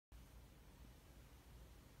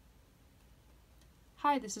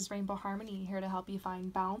Hi, this is Rainbow Harmony, here to help you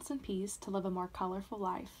find balance and peace to live a more colorful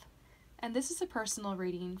life. And this is a personal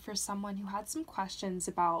reading for someone who had some questions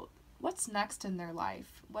about what's next in their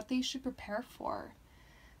life, what they should prepare for.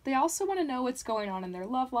 They also want to know what's going on in their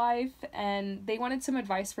love life, and they wanted some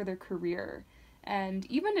advice for their career, and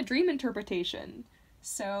even a dream interpretation.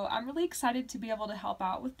 So I'm really excited to be able to help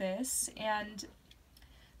out with this, and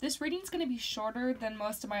this reading's going to be shorter than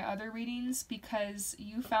most of my other readings because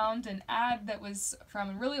you found an ad that was from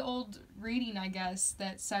a really old reading, I guess,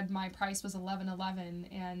 that said my price was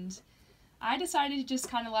 $11.11, and I decided to just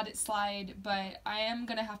kind of let it slide, but I am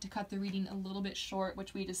going to have to cut the reading a little bit short,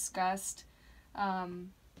 which we discussed,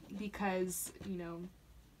 because,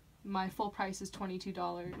 my full price is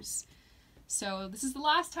 $22. So this is the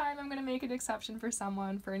last time I'm going to make an exception for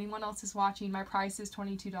someone. For anyone else who's watching, my price is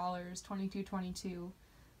 $22, $22.22.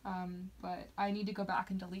 But I need to go back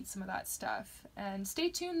and delete some of that stuff. And stay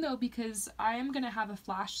tuned though, because I am going to have a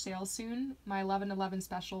flash sale soon. My 11/11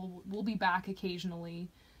 special will be back occasionally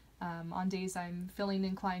on days I'm feeling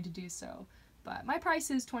inclined to do so. But my price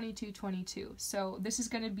is $22.22. So this is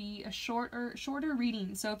going to be a shorter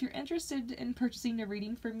reading. So if you're interested in purchasing a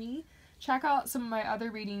reading from me, check out some of my other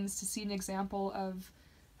readings to see an example of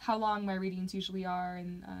how long my readings usually are,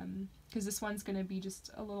 and because this one's going to be just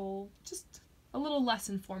a little less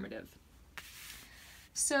informative.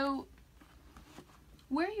 So,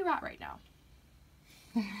 where are you at right now?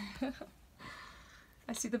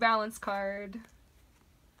 I see the balance card.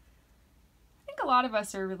 I think a lot of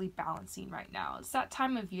us are really balancing right now. It's that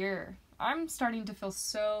time of year. I'm starting to feel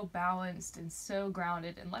so balanced and so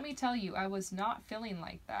grounded, and let me tell you, I was not feeling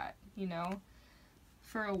like that,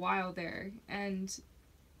 for a while there, and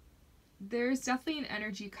there's definitely an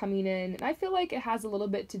energy coming in, and I feel like it has a little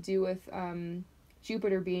bit to do with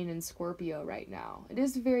Jupiter being in Scorpio right now. It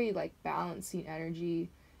is very balancing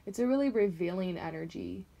energy. It's a really revealing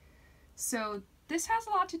energy. So this has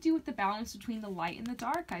a lot to do with the balance between the light and the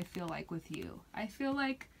dark, I feel like, with you. I feel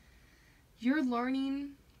like you're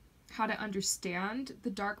learning how to understand the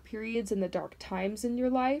dark periods and the dark times in your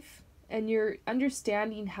life, and you're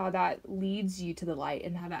understanding how that leads you to the light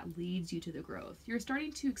and how that leads you to the growth. You're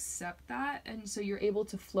starting to accept that, and so you're able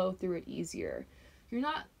to flow through it easier. You're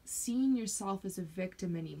not seeing yourself as a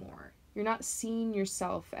victim anymore. You're not seeing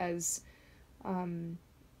yourself as, you're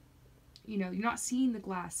not seeing the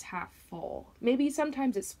glass half full. Maybe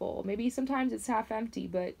sometimes it's full, maybe sometimes it's half empty,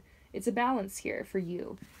 but it's a balance here for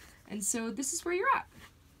you. And so this is where you're at.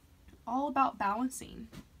 All about balancing.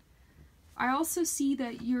 I also see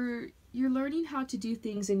that you're learning how to do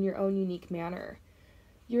things in your own unique manner.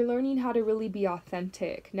 You're learning how to really be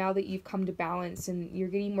authentic now that you've come to balance, and you're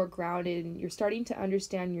getting more grounded, and you're starting to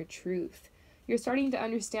understand your truth. You're starting to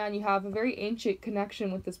understand you have a very ancient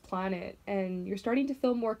connection with this planet, and you're starting to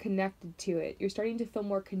feel more connected to it. You're starting to feel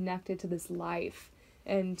more connected to this life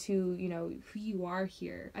and to, who you are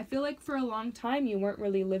here. I feel like for a long time you weren't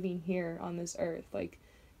really living here on this earth.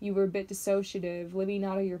 You were a bit dissociative, living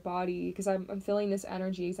out of your body, because I'm feeling this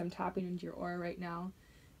energy as I'm tapping into your aura right now.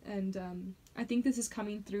 And I think this is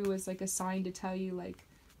coming through as a sign to tell you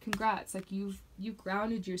congrats, you've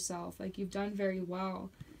grounded yourself, you've done very well.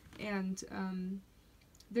 And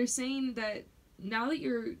they're saying that now that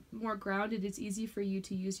you're more grounded, it's easy for you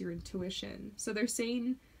to use your intuition. So they're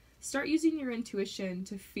saying start using your intuition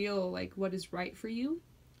to feel what is right for you.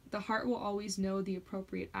 The heart will always know the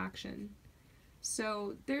appropriate action.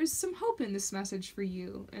 So there's some hope in this message for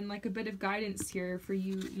you, and a bit of guidance here for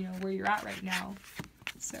you, where you're at right now.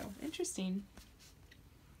 So, interesting.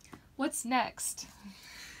 What's next?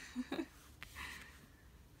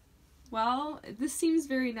 Well, this seems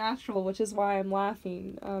very natural, which is why I'm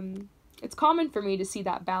laughing. It's common for me to see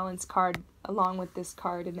that balance card along with this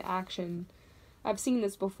card in the action. I've seen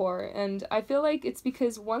this before, and I feel like it's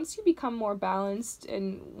because once you become more balanced,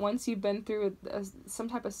 and once you've been through some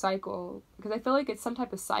type of cycle, because I feel like it's some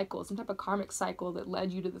type of cycle, some type of karmic cycle that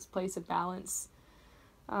led you to this place of balance.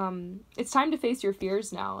 It's time to face your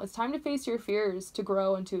fears now. It's time to face your fears, to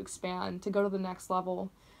grow and to expand, to go to the next level.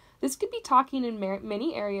 This could be talking in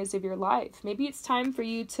many areas of your life. Maybe it's time for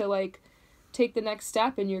you to take the next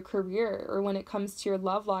step in your career, or when it comes to your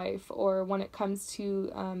love life, or when it comes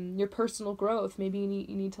to your personal growth. Maybe you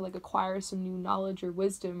need to acquire some new knowledge or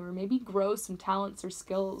wisdom, or maybe grow some talents or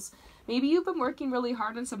skills. Maybe you've been working really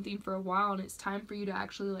hard on something for a while, and it's time for you to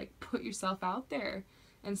actually put yourself out there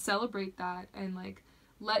and celebrate that, and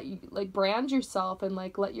let you brand yourself, and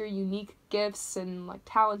let your unique gifts and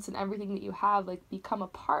talents and everything that you have become a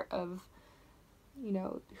part of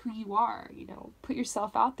who you are. Put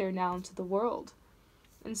yourself out there now into the world.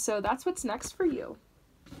 And so that's what's next for you.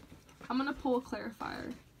 I'm going to pull a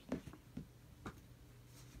clarifier.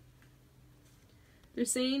 They're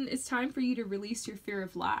saying it's time for you to release your fear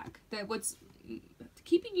of lack. That what's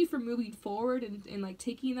keeping you from moving forward and like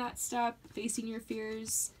taking that step, facing your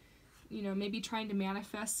fears, you know, maybe trying to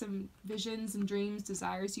manifest some visions and dreams,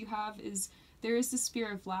 desires you have, is there is this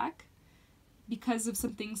fear of lack because of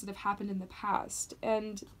some things that have happened in the past.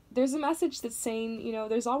 And there's a message that's saying, you know,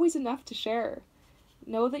 there's always enough to share.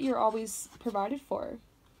 Know that you're always provided for.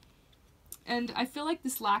 And I feel like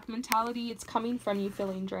this lack mentality, it's coming from you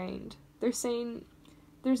feeling drained. They're saying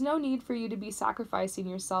there's no need for you to be sacrificing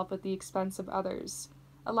yourself at the expense of others.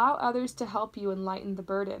 Allow others to help you and lighten the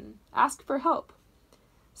burden. Ask for help.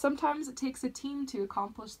 Sometimes it takes a team to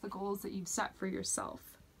accomplish the goals that you've set for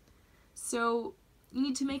yourself. So you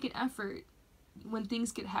need to make an effort when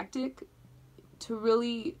things get hectic to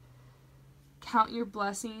really count your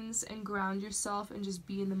blessings and ground yourself and just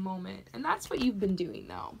be in the moment. And that's what you've been doing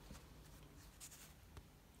now.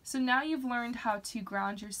 So now you've learned how to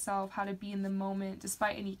ground yourself, how to be in the moment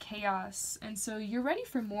despite any chaos. And so you're ready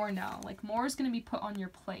for more now. Like, more is going to be put on your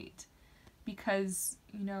plate because,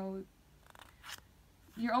 you know,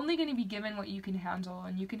 you're only going to be given what you can handle,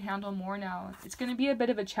 and you can handle more now. It's going to be a bit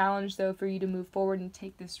of a challenge, though, for you to move forward and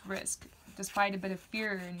take this risk, despite a bit of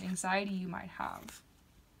fear and anxiety you might have.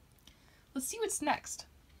 Let's see what's next.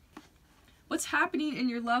 What's happening in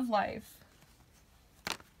your love life?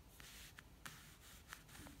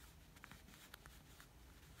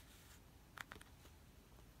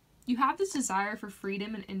 You have this desire for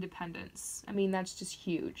freedom and independence. I mean, that's just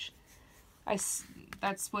huge.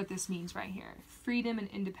 That's what this means right here. Freedom and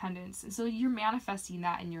independence. And so you're manifesting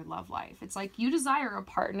that in your love life. It's like you desire a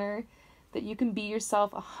partner that you can be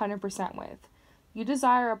yourself 100% with. You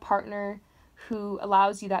desire a partner who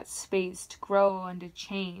allows you that space to grow and to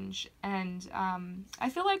change. And I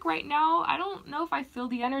feel like right now, I don't know if I feel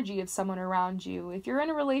the energy of someone around you. If you're in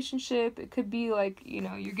a relationship, it could be like, you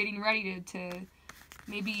know, you're getting ready to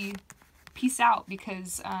maybe peace out,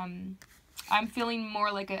 because I'm feeling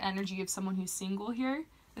more like an energy of someone who's single here,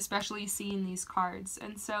 especially seeing these cards.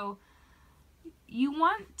 And so you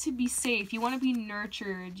want to be safe, you want to be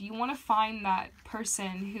nurtured, you want to find that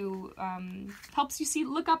person who helps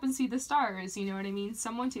you look up and see the stars, you know what I mean?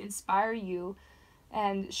 Someone to inspire you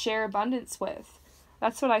and share abundance with.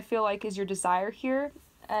 That's what I feel like is your desire here.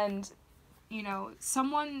 And, you know,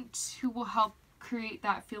 someone who will help create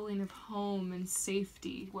that feeling of home and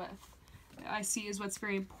safety with, I see is what's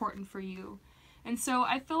very important for you. And so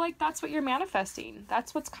I feel like that's what you're manifesting.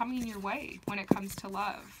 That's what's coming your way when it comes to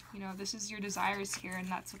love. You know, this is your desires here, and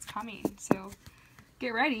that's what's coming. So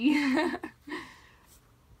get ready.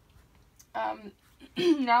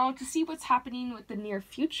 Now to see what's happening with the near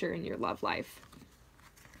future in your love life.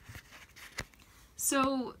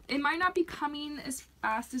 So it might not be coming as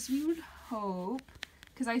fast as we would hope,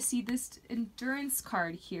 because I see this endurance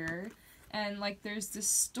card here, and like there's this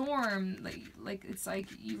storm, like it's like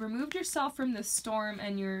you removed yourself from the storm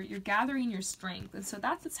and you're gathering your strength, and so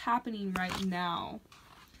that's what's happening right now.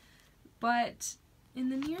 But in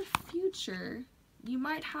the near future, you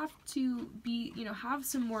might have to be, you know, have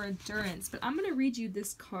some more endurance. But I'm gonna read you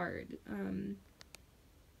this card.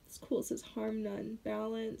 It's cool. It says harm none,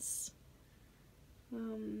 balance.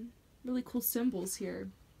 Really cool symbols here.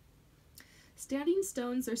 Standing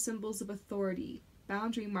stones are symbols of authority,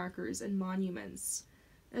 boundary markers, and monuments.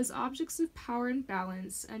 As objects of power and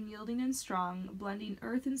balance, unyielding and strong, blending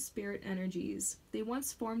earth and spirit energies, they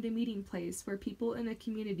once formed a meeting place where people in a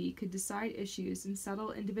community could decide issues and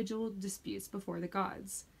settle individual disputes before the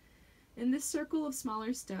gods. In this circle of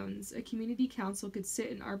smaller stones, a community council could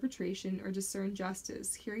sit in arbitration or discern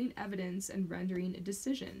justice, hearing evidence and rendering a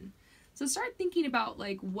decision. So start thinking about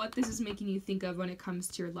like what this is making you think of when it comes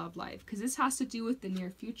to your love life, because this has to do with the near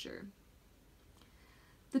future.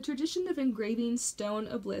 The tradition of engraving stone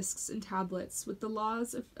obelisks and tablets with the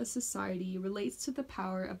laws of a society relates to the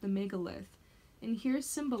power of the megalith, and here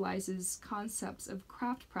symbolizes concepts of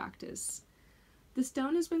craft practice. The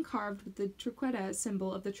stone has been carved with the triqueta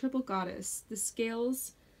symbol of the triple goddess, the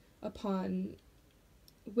scales upon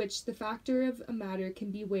which the factor of a matter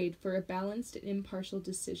can be weighed for a balanced and impartial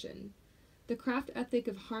decision. The craft ethic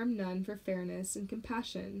of harm none for fairness and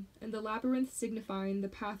compassion, and the labyrinth signifying the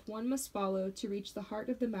path one must follow to reach the heart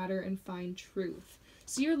of the matter and find truth.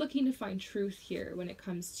 So you're looking to find truth here when it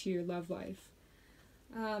comes to your love life.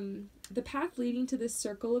 The path leading to this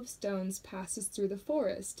circle of stones passes through the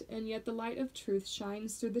forest, and yet the light of truth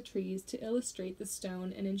shines through the trees to illustrate the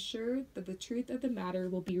stone and ensure that the truth of the matter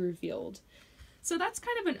will be revealed. So that's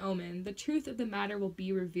kind of an omen. The truth of the matter will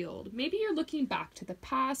be revealed. Maybe you're looking back to the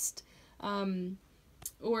past,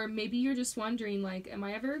 or maybe you're just wondering, like, am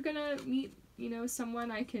I ever gonna meet, you know,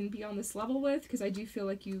 someone I can be on this level with? Because I do feel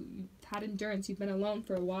like you had endurance. You've been alone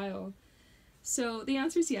for a while. So the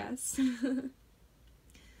answer is yes.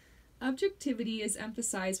 Objectivity is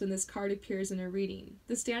emphasized when this card appears in a reading.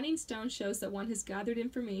 The standing stone shows that one has gathered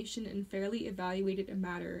information and fairly evaluated a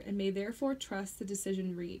matter, and may therefore trust the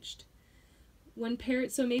decision reached. When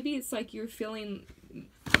paired, so maybe it's like you're feeling,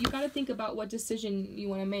 you got to think about what decision you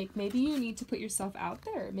want to make. Maybe you need to put yourself out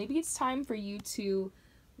there. Maybe it's time for you to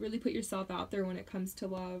really put yourself out there when it comes to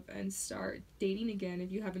love and start dating again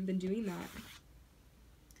if you haven't been doing that.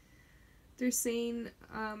 They're saying,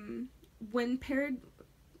 when paired,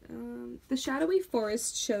 the shadowy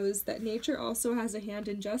forest shows that nature also has a hand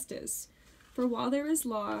in justice. For while there is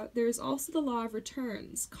law, there is also the law of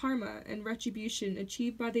returns, karma, and retribution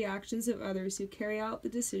achieved by the actions of others who carry out the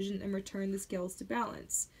decision and return the scales to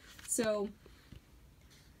balance. So,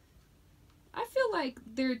 I feel like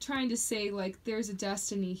they're trying to say, like, there's a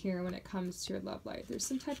destiny here when it comes to your love life. There's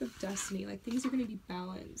some type of destiny, like, things are going to be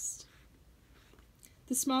balanced.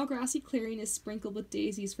 The small grassy clearing is sprinkled with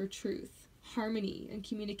daisies for truth, harmony, and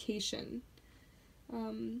communication.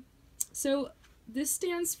 So this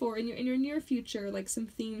stands for, in your near future, like some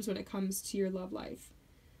themes when it comes to your love life.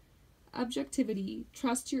 Objectivity,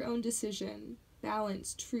 trust your own decision,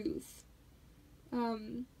 balance, truth,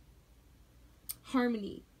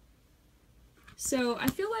 harmony. So I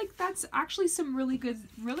feel like that's actually some really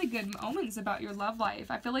good moments about your love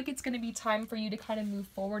life. I feel like it's going to be time for you to kind of move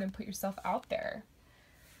forward and put yourself out there.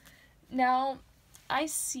 Now, I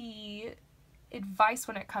see advice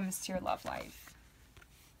when it comes to your love life.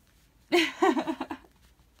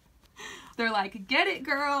 They're like, get it,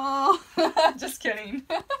 girl. Just kidding.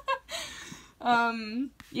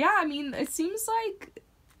 Yeah, I mean, it seems like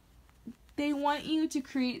they want you to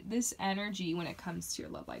create this energy when it comes to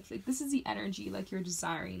your love life. Like, this is the energy, like, you're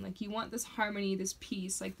desiring. Like, you want this harmony, this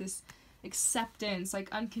peace, like, this acceptance,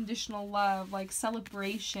 like, unconditional love, like,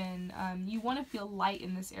 celebration. You want to feel light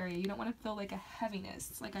in this area. You don't want to feel, like, a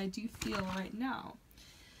heaviness, like I do feel right now.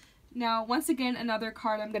 Now, once again, another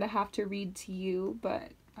card I'm going to have to read to you,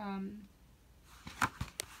 but,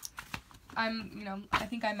 I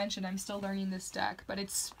think I mentioned I'm still learning this deck, but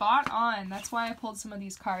it's spot on. That's why I pulled some of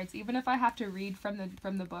these cards. Even if I have to read from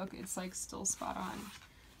the book, it's, like, still spot on.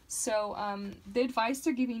 So, the advice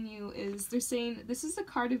they're giving you is, they're saying, this is the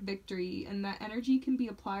card of victory, and that energy can be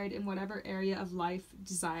applied in whatever area of life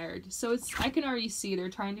desired. So I can already see they're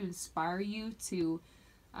trying to inspire you to,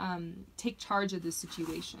 take charge of this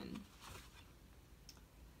situation.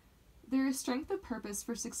 There is strength of purpose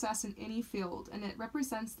for success in any field, and it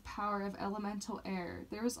represents the power of elemental air.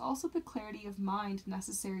 There is also the clarity of mind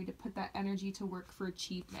necessary to put that energy to work for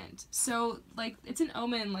achievement. So, like, it's an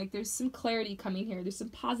omen, like, there's some clarity coming here. There's some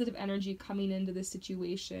positive energy coming into this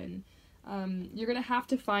situation. You're going to have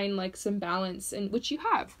to find, like, some balance, and which you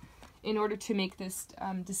have, in order to make this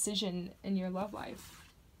decision in your love life.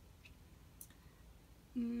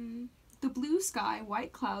 The blue sky,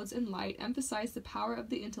 white clouds, and light emphasize the power of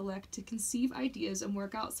the intellect to conceive ideas and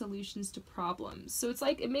work out solutions to problems. So it's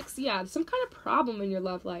like, it makes, some kind of problem in your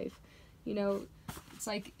love life. You know, it's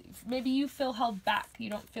like, maybe you feel held back.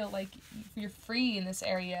 You don't feel like you're free in this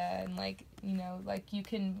area, and, like, you know, like, you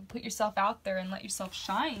can put yourself out there and let yourself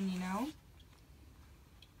shine, you know?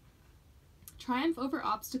 Triumph over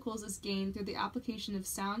obstacles is gained through the application of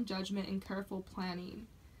sound judgment and careful planning.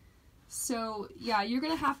 So, yeah, you're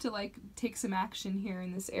going to have to, like, take some action here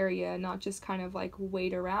in this area, not just kind of, like,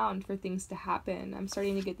 wait around for things to happen. I'm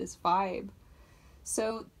starting to get this vibe.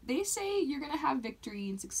 So, they say you're going to have victory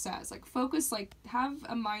and success. Like, focus, like, have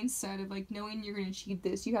a mindset of, like, knowing you're going to achieve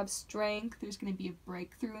this. You have strength. There's going to be a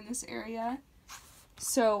breakthrough in this area.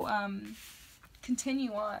 So,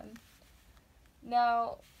 continue on.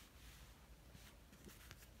 Now,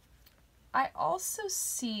 I also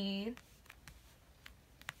see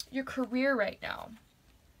your career right now.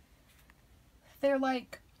 They're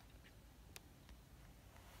like,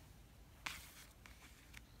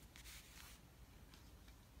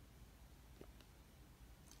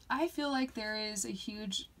 I feel like there is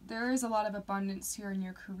a lot of abundance here in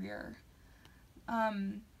your career. I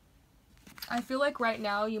feel like right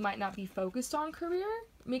now you might not be focused on career.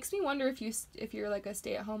 It makes me wonder if you're like a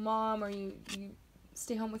stay-at-home mom, or you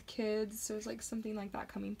stay home with kids. There's like something like that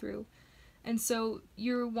coming through. And so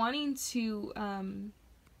you're wanting to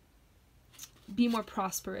be more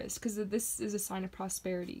prosperous, because this is a sign of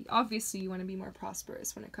prosperity. Obviously, you want to be more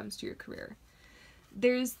prosperous when it comes to your career.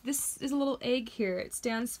 This is a little egg here. It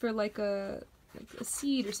stands for like a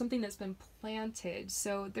seed or something that's been planted.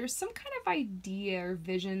 So there's some kind of idea or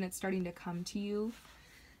vision that's starting to come to you.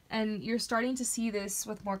 And you're starting to see this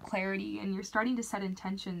with more clarity, and you're starting to set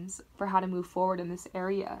intentions for how to move forward in this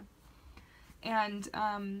area. And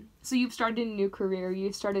so you've started a new career,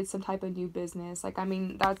 you've started some type of new business. Like, I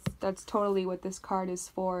mean, that's totally what this card is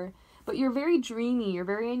for. But you're very dreamy, you're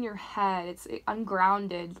very in your head, it's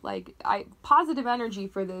ungrounded. Like, positive energy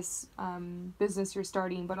for this business you're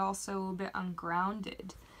starting, but also a bit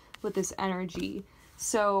ungrounded with this energy.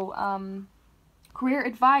 So, career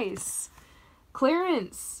advice,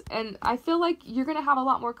 clearance, and I feel like you're going to have a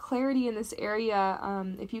lot more clarity in this area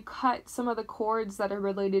if you cut some of the cords that are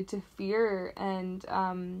related to fear and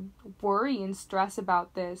worry and stress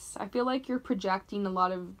about this. I feel like you're projecting a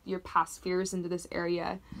lot of your past fears into this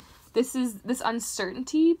area. This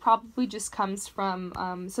uncertainty probably just comes from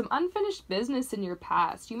some unfinished business in your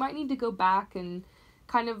past. You might need to go back and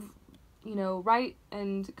kind of, write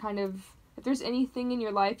and kind of, if there's anything in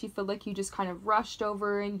your life you feel like you just kind of rushed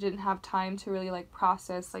over and you didn't have time to really like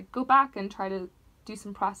process, like go back and try to do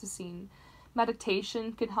some processing.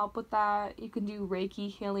 Meditation can help with that. You can do Reiki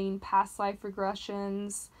healing, past life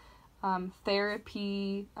regressions,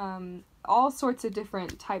 therapy, all sorts of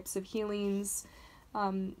different types of healings.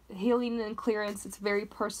 Healing and clearance, it's very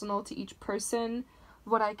personal to each person.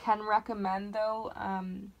 What I can recommend though,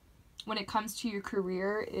 when it comes to your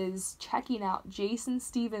career, is checking out Jason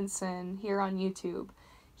Stevenson here on YouTube.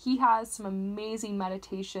 He has some amazing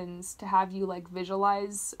meditations to have you like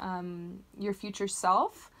visualize your future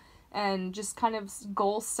self and just kind of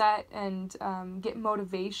goal set and get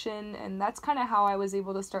motivation. And that's kind of how I was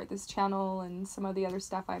able to start this channel and some of the other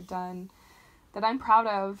stuff I've done that I'm proud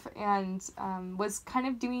of, and was kind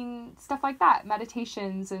of doing stuff like that,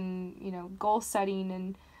 meditations and, goal setting.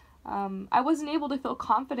 And I wasn't able to feel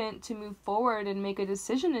confident to move forward and make a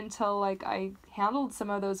decision until like I handled some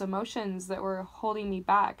of those emotions that were holding me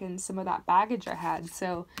back and some of that baggage I had.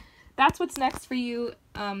 So that's what's next for you.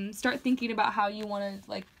 Start thinking about how you want to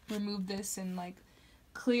like remove this and like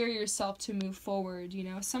clear yourself to move forward.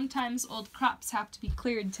 Sometimes old crops have to be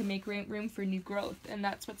cleared to make room for new growth, and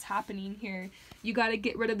that's what's happening here. You got to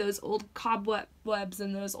get rid of those old cobwebs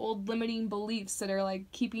and those old limiting beliefs that are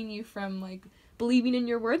like keeping you from like believing in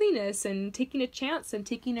your worthiness and taking a chance and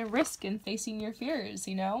taking a risk and facing your fears.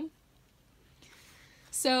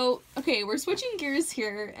 So okay, we're switching gears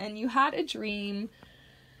here, and you had a dream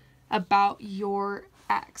about your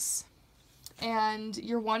ex. And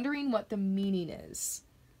you're wondering what the meaning is.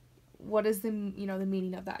 What is the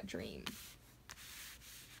meaning of that dream?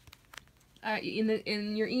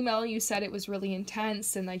 In your email, you said it was really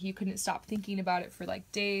intense and like you couldn't stop thinking about it for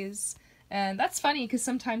like days. And that's funny because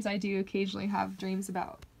sometimes I do occasionally have dreams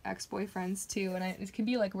about ex-boyfriends too, and it can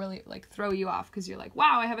be like really like throw you off because you're like,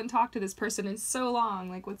 wow, I haven't talked to this person in so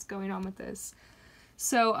long. Like, what's going on with this?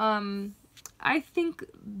 So I think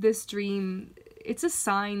this dream, it's a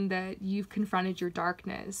sign that you've confronted your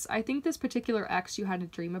darkness. I think this particular ex you had a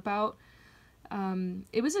dream about,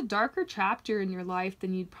 it was a darker chapter in your life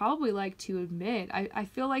than you'd probably like to admit. I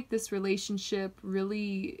feel like this relationship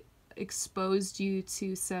really exposed you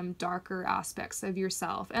to some darker aspects of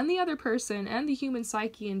yourself and the other person and the human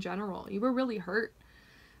psyche in general. You were really hurt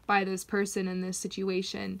by this person in this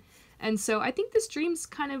situation. And so I think this dream's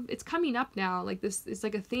it's coming up now. Like this, it's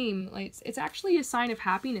like a theme. Like it's actually a sign of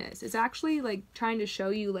happiness. It's actually like trying to show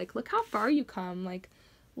you like, look how far you come. Like,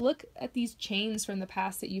 look at these chains from the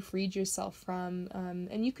past that you freed yourself from.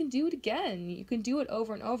 And you can do it again. You can do it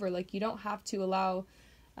over and over. Like, you don't have to allow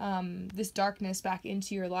this darkness back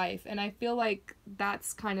into your life. And I feel like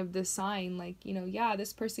that's kind of the sign. Like, yeah,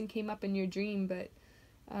 this person came up in your dream, but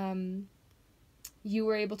you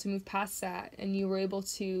were able to move past that, and you were able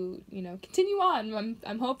to, continue on,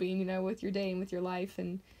 I'm hoping, with your day and with your life.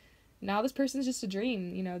 And now this person's just a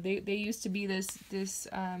dream. They used to be this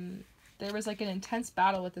there was like an intense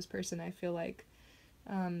battle with this person. I feel like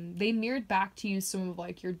they mirrored back to you some of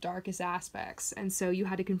like your darkest aspects, and so you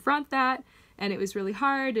had to confront that, and it was really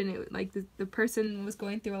hard, and it like the person was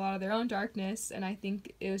going through a lot of their own darkness, and I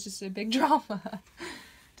think it was just a big drama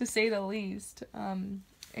to say the least.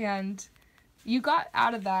 And you got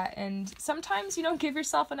out of that, and sometimes you don't give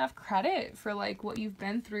yourself enough credit for like what you've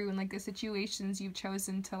been through and like the situations you've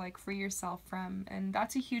chosen to like free yourself from. And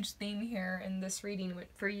that's a huge theme here in this reading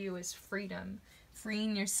for you, is freedom,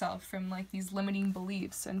 freeing yourself from like these limiting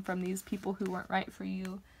beliefs and from these people who weren't right for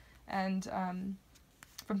you, and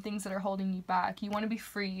from things that are holding you back. You want to be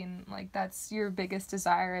free, and like that's your biggest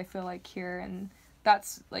desire, I feel like, here. And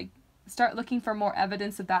that's like, start looking for more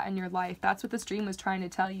evidence of that in your life. That's what this dream was trying to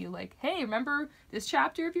tell you. Like, hey, remember this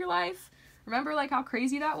chapter of your life? Remember like how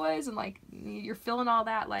crazy that was? And like you're feeling all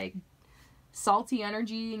that like salty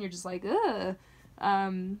energy, and you're just like, ugh.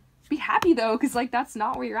 be happy though, because like that's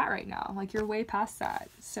not where you're at right now. Like you're way past that.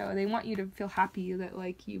 So they want you to feel happy that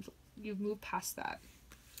like you've moved past that.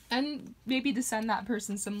 And maybe to send that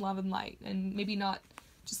person some love and light, and maybe not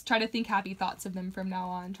just try to think happy thoughts of them from now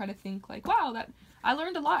on. Try to think like, wow, that I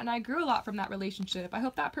learned a lot and I grew a lot from that relationship. I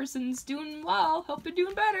hope that person's doing well. Hope they're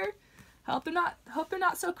doing better. Hope they're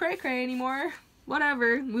not so cray cray anymore.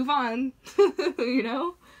 Whatever, move on. You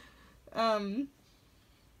know?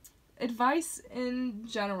 Advice in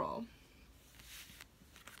general.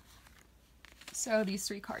 So these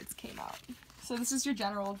 3 cards came out. So this is your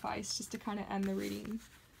general advice, just to kind of end the reading.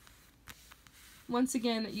 Once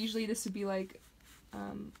again, usually this would be like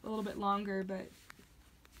a little bit longer, but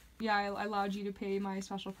yeah, I allowed you to pay my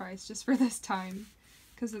special price just for this time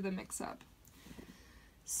because of the mix-up.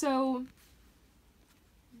 So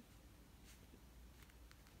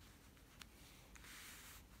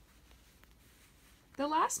the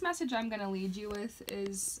last message I'm going to lead you with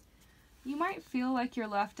is you might feel like you're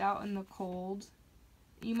left out in the cold.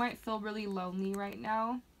 You might feel really lonely right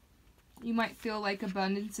now. You might feel like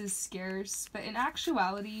abundance is scarce, but in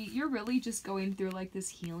actuality, you're really just going through like this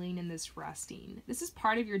healing and this resting. This is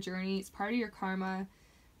part of your journey. It's part of your karma.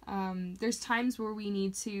 There's times where we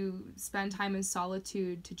need to spend time in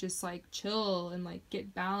solitude to just like chill and like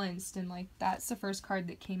get balanced, and like that's the first card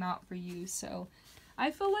that came out for you. So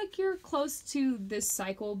I feel like you're close to this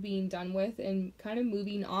cycle being done with and kind of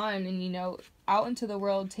moving on and, you know, out into the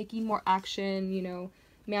world, taking more action, you know,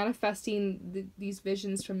 manifesting these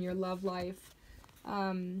visions from your love life,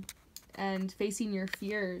 and facing your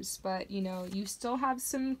fears. But, you know, you still have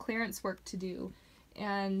some clearance work to do,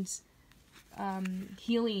 and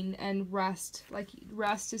healing and rest. Like,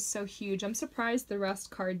 rest is so huge. I'm surprised the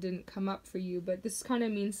rest card didn't come up for you, but this kind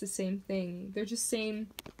of means the same thing. They're just saying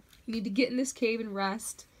you need to get in this cave and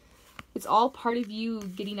rest. It's all part of you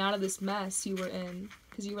getting out of this mess you were in,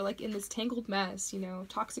 because you were like in this tangled mess, you know,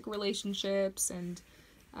 toxic relationships and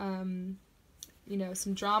you know,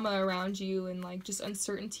 some drama around you and like just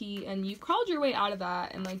uncertainty, and you crawled your way out of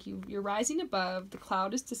that, and like you're rising above. The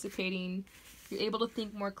cloud is dissipating. You're able to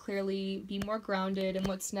think more clearly, be more grounded, and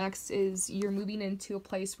what's next is you're moving into a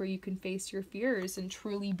place where you can face your fears and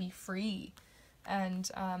truly be free, and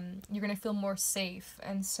you're gonna feel more safe.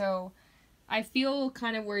 And so I feel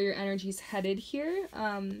kind of where your energy's headed here,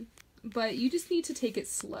 but you just need to take it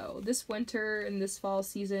slow. This winter and this fall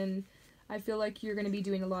season, I feel like you're going to be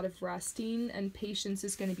doing a lot of resting, and patience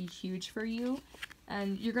is going to be huge for you.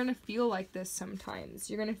 And you're going to feel like this sometimes.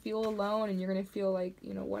 You're going to feel alone, and you're going to feel like,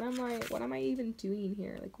 you know, what am I even doing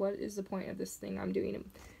here? Like, what is the point of this thing I'm doing?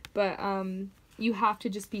 But you have to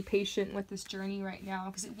just be patient with this journey right now,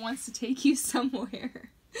 because it wants to take you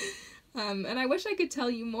somewhere. And I wish I could tell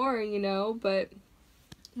you more, you know, but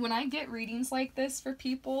when I get readings like this for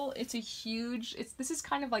people, this is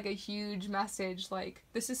kind of like a huge message. Like,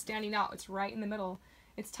 this is standing out. It's right in the middle.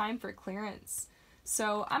 It's time for clearance.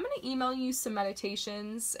 So I'm going to email you some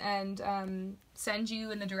meditations and send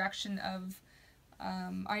you in the direction of,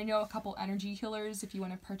 I know a couple energy healers if you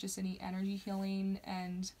want to purchase any energy healing,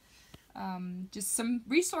 and just some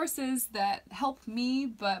resources that help me.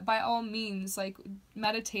 But by all means, like,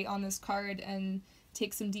 meditate on this card and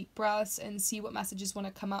take some deep breaths and see what messages want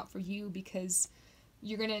to come out for you, because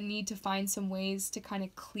you're going to need to find some ways to kind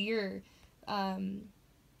of clear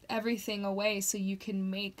everything away so you can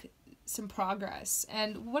make some progress.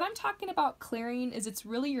 And what I'm talking about clearing is it's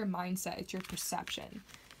really your mindset. It's your perception.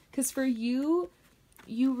 Because for you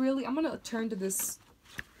really, I'm going to turn to this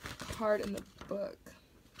card in the book.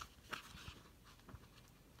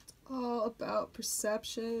 It's all about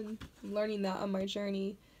perception. I'm learning that on my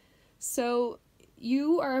journey. So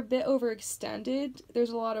you are a bit overextended. There's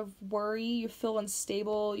a lot of worry. You feel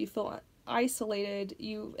unstable. You feel isolated.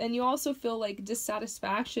 You also feel like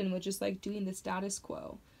dissatisfaction with just like doing the status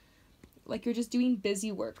quo. Like you're just doing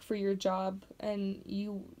busy work for your job, and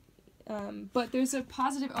you, but there's a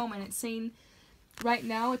positive omen. It's saying right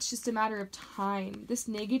now it's just a matter of time. This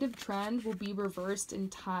negative trend will be reversed in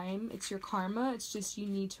time. It's your karma. It's just you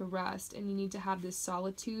need to rest, and you need to have this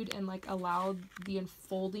solitude and like allow the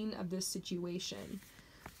unfolding of this situation.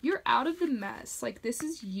 You're out of the mess. Like, this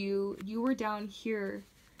is you. You were down here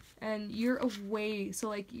and you're away. So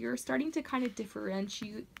like you're starting to kind of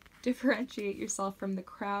differentiate yourself from the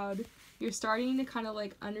crowd. You're starting to kind of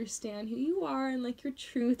like understand who you are and like your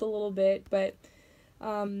truth a little bit, but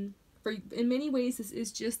in many ways, this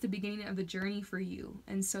is just the beginning of the journey for you.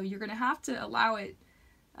 And so you're going to have to allow it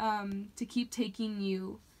to keep taking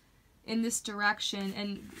you in this direction,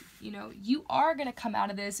 and you know, you are going to come out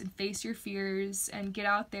of this and face your fears and get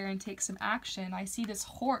out there and take some action. I see this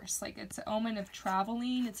horse, like it's an omen of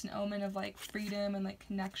traveling, it's an omen of like freedom and like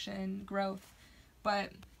connection, growth.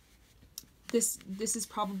 But this is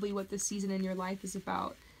probably what this season in your life is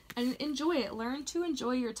about. And enjoy it. Learn to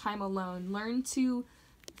enjoy your time alone. Learn to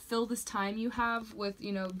fill this time you have with,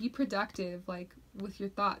 you know, be productive, like with your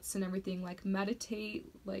thoughts and everything, like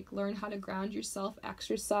meditate, like learn how to ground yourself,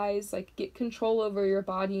 exercise, like get control over your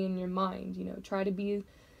body and your mind, you know, try to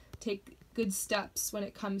take good steps when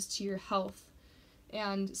it comes to your health,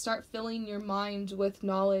 and start filling your mind with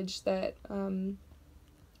knowledge that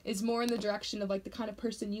is more in the direction of like the kind of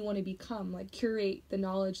person you want to become. Like curate the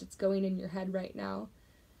knowledge that's going in your head right now.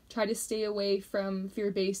 Try to stay away from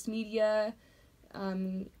fear-based media,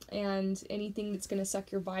 and anything that's going to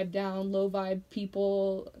suck your vibe down, low vibe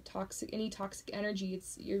people, any toxic energy.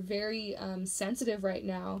 You're very sensitive right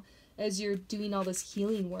now as you're doing all this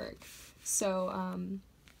healing work. So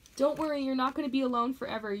don't worry, you're not going to be alone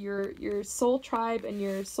forever. Your soul tribe and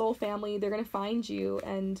your soul family, they're going to find you,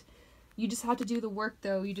 and you just have to do the work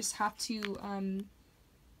though. You just have to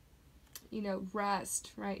you know,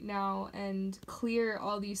 rest right now and clear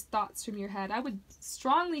all these thoughts from your head. I would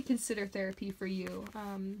strongly consider therapy for you.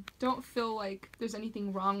 Don't feel like there's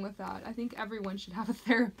anything wrong with that. I think everyone should have a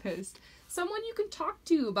therapist. Someone you can talk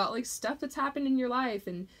to about like stuff that's happened in your life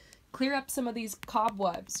and clear up some of these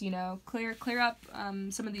cobwebs, you know, clear up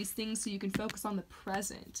some of these things so you can focus on the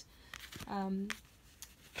present.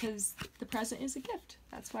 Because the present is a gift.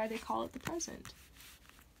 That's why they call it the present.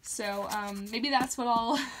 So maybe that's what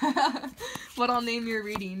I'll name your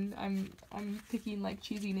reading. I'm picking like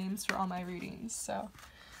cheesy names for all my readings. So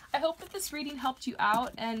I hope that this reading helped you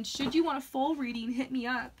out, and should you want a full reading, hit me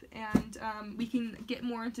up and we can get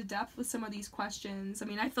more into depth with some of these questions. I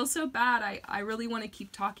mean, I feel so bad. I really want to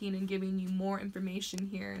keep talking and giving you more information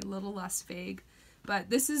here, a little less vague, but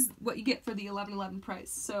this is what you get for the 11/11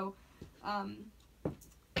 price. So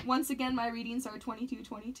once again, my readings are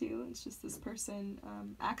 22/22. It's just this person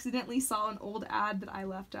accidentally saw an old ad that I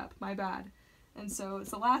left up. My bad. And so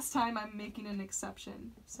it's the last time I'm making an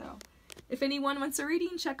exception. So if anyone wants a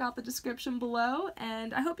reading, check out the description below.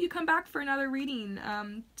 And I hope you come back for another reading.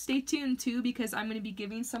 Stay tuned too, because I'm going to be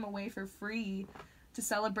giving some away for free to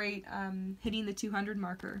celebrate hitting the 200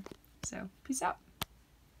 marker. So peace out.